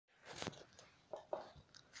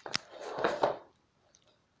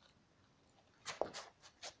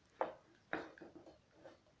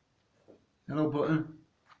Hello, Button.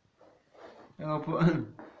 Hello,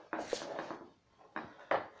 Button.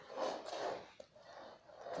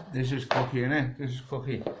 This is Cookie, innit? This is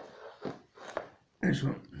Cookie. This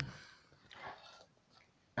one.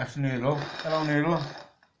 That's Noodle. Hello, Noodle.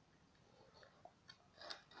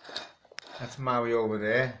 That's Maui over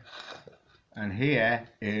there. And here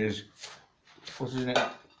is, what's his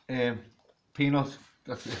name? Peanut.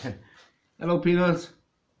 That's it. Hello, Peanut.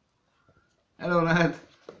 Hello, lad.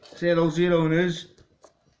 Say hello to your owners.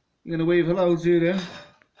 You're gonna wave hello to them.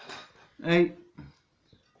 Hey.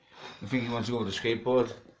 I think he wants to go to the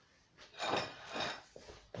skateboard.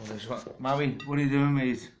 Oh, this one. Maui, what are you doing,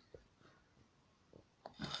 mate?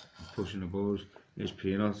 I'm pushing the balls. Here's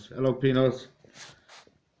Peanut. Hello, Peanut.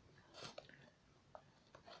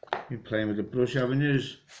 You're playing with the brush, haven't you?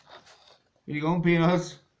 Where you going,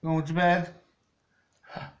 Peanut? Going to bed?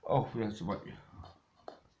 Oh, we have to wipe you.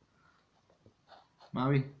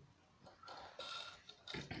 Maui?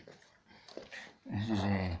 This is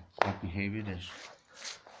bad behaviour, this.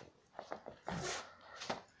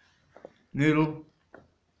 Noodle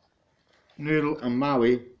and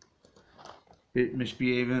Maui bit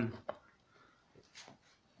misbehaving.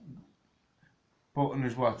 Button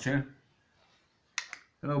is watching.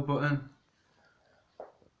 Hello, Button.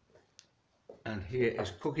 And here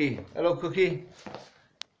is Cookie. Hello, Cookie.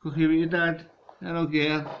 Cookie with your dad. Hello,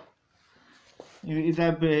 girl. You with your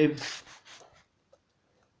dad, babe.